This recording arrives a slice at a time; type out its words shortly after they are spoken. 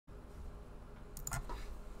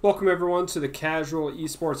Welcome everyone to the Casual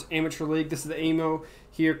Esports Amateur League. This is the AMO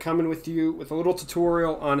here coming with you with a little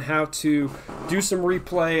tutorial on how to do some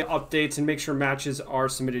replay updates and make sure matches are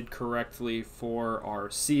submitted correctly for our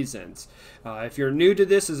seasons. If you're new to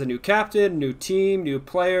this as a new captain, new team, new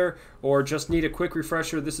player, or just need a quick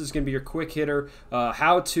refresher, this is going to be your quick hitter,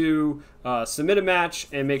 how to submit a match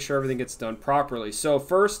and make sure everything gets done properly. So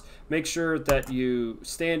first, make sure that you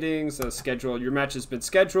standings, schedule, your match has been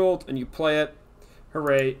scheduled and you play it.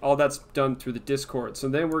 Hooray, all that's done through the Discord. So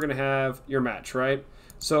then we're going to have your match, right?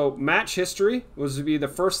 So match history was be the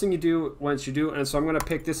first thing you do once you do. And so I'm going to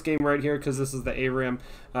pick this game right here because this is the ARAM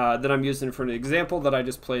that I'm using for an example that I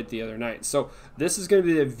just played the other night. So this is going to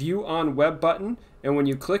be the view on web button. And when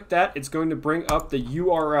you click that, it's going to bring up the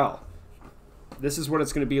URL. This is what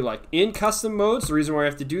it's going to be like. In custom modes, the reason why I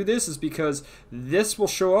have to do this is because this will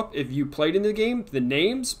show up if you played in the game, the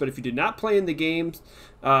names, but if you did not play in the games,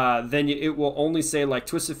 then it will only say like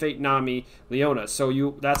Twisted Fate, Nami, Leona.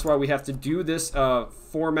 So that's why we have to do this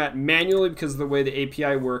format manually because of the way the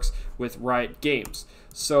API works with Riot Games.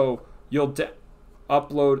 So you'll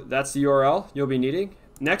upload, that's the URL you'll be needing.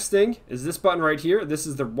 Next thing is this button right here. This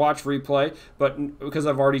is the watch replay, but because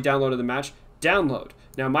I've already downloaded the match, download.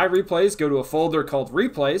 Now my replays go to a folder called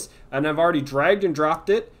replays, and I've already dragged and dropped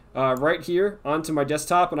it right here onto my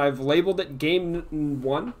desktop, and I've labeled it game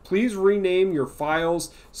 1. Please rename your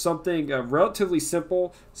files something relatively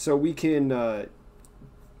simple so we can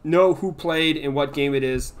know who played and what game it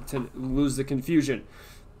is to lose the confusion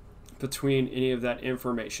between any of that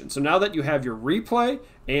information. So now that you have your replay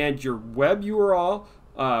and your web URL,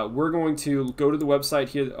 we're going to go to the website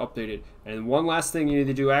here to update it. And one last thing you need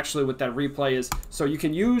to do actually with that replay is, so you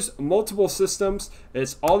can use multiple systems.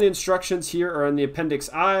 It's all the instructions here are in the Appendix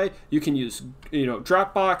I. You can use,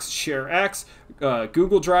 Dropbox, ShareX,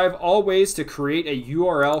 Google Drive, all ways to create a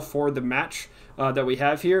URL for the match that we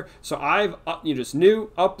have here. So I've just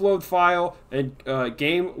new upload file and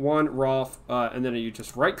game 1 raw, and then you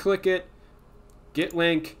just right click it, get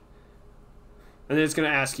link. And then it's going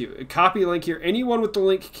to ask you, copy link here. Anyone with the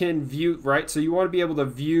link can view, right? So you want to be able to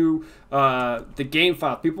view the game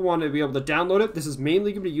file. People want to be able to download it. This is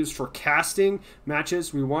mainly going to be used for casting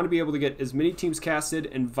matches. We want to be able to get as many teams casted,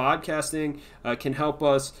 and VOD casting can help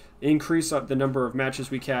us increase the number of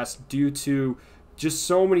matches we cast due to just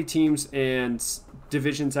so many teams and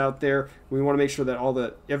divisions out there. We want to make sure that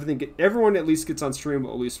everyone at least gets on stream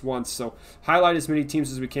at least once. So highlight as many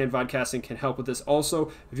teams as we can. Vodcasting can help with this.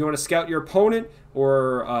 Also, if you want to scout your opponent,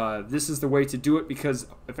 or this is the way to do it, because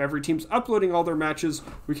if every team's uploading all their matches,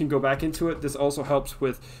 we can go back into it. This also helps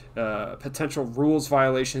with potential rules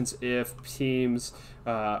violations. If teams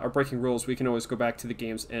are breaking rules, we can always go back to the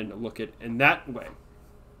games and look at in that way.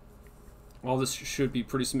 All this should be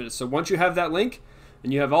pretty submitted. So once you have that link,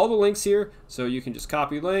 and you have all the links here, so you can just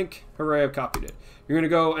copy link. Hooray, I've copied it. You're going to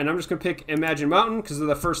go, and I'm just going to pick Imagine Mountain because they're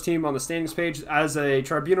the first team on the standings page. As a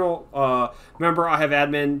tribunal member, I have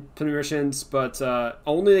admin permissions, but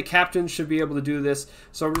only the captains should be able to do this.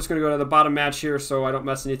 So I'm just going to go to the bottom match here so I don't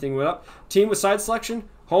mess anything up. Team with side selection,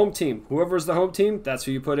 home team. Whoever's the home team, that's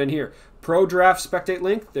who you put in here. Pro Draft Spectate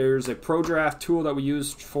link. There's a Pro Draft tool that we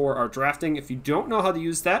use for our drafting. If you don't know how to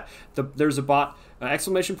use that, there's a bot,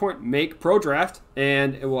 exclamation point, make Pro Draft,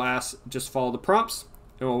 and it will ask, just follow the prompts.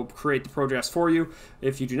 It will create the Pro Drafts for you.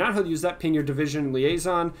 If you do not know how to use that, ping your division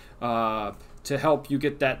liaison to help you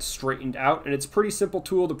get that straightened out. And it's a pretty simple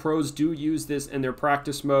tool. The pros do use this in their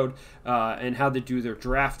practice mode and how they do their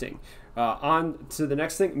drafting. On to the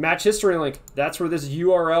next thing, match history link. That's where this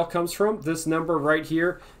URL comes from. This number right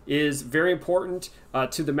here is very important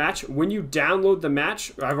to the match. When you download the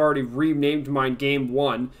match, I've already renamed mine game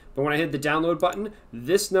 1, but when I hit the download button,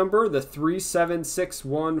 this number, the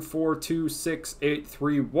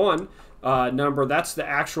 37614268831 number, that's the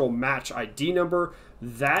actual match ID number.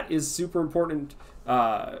 That is super important,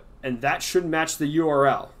 and that should match the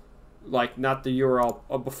URL, like not the URL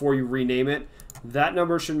before you rename it. That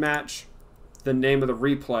number should match the name of the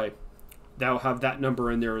replay. That'll have that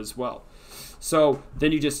number in there as well. So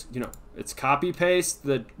then you just, it's copy paste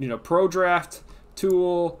the, Pro Draft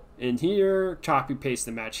tool in here, copy paste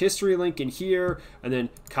the match history link in here, and then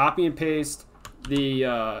copy and paste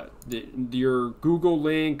your Google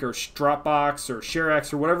link or Dropbox or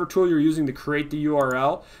ShareX or whatever tool you're using to create the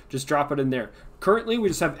URL. Just drop it in there. Currently, we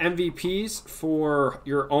just have MVPs for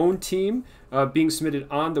your own team being submitted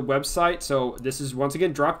on the website. So this is, once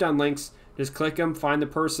again, drop-down links. Just click them, find the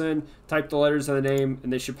person, type the letters of the name,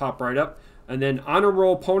 and they should pop right up. And then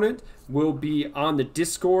honorable opponent will be on the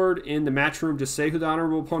Discord in the match room. Just say who the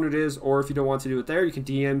honorable opponent is, or if you don't want to do it there, you can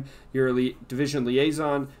DM your division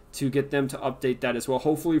liaison to get them to update that as well.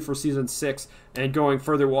 Hopefully for Season 6 and going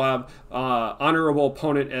further, we'll have Honorable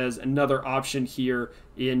Opponent as another option here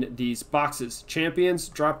in these boxes. Champions,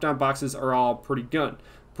 drop-down boxes are all pretty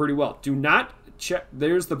well. Do not check.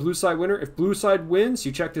 There's the blue side winner. If blue side wins,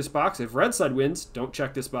 you check this box. If red side wins, don't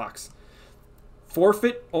check this box.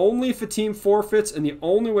 Forfeit only if a team forfeits, and the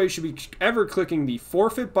only way you should be ever clicking the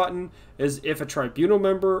forfeit button is if a tribunal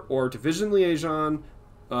member or division liaison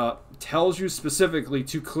tells you specifically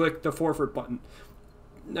to click the forfeit button.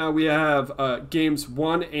 Now we have games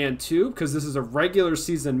 1 and 2, because this is a regular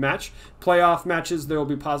season match. Playoff matches, there will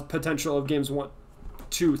be potential of games 1,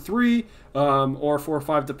 2, 3, or 4,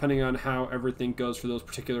 5, depending on how everything goes for those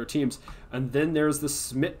particular teams. And then there's the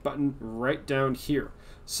submit button right down here.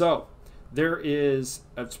 So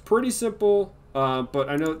it's pretty simple, but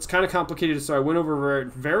I know it's kind of complicated, so I went over it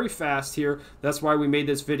very fast here. That's why we made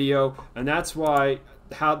this video, and that's why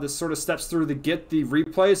how this sort of steps through to get the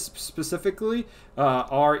replays specifically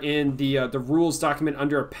are in the rules document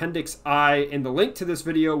under Appendix I, and the link to this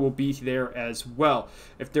video will be there as well.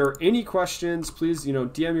 If there are any questions, please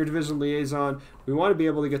DM your division liaison. We want to be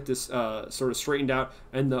able to get this sort of straightened out,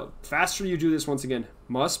 and the faster you do this, once again,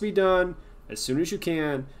 must be done as soon as you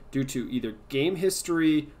can, due to either game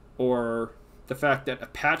history or the fact that a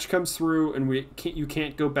patch comes through and you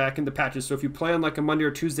can't go back into patches. So if you play on like a Monday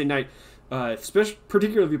or Tuesday night,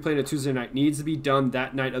 particularly if you play on a Tuesday night, needs to be done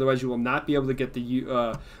that night. Otherwise, you will not be able to get the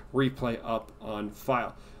replay up on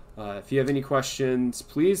file. If you have any questions,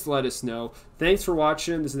 please let us know. Thanks for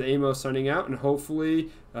watching. This is Amo signing out, and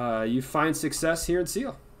hopefully you find success here in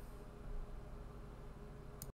CEAL.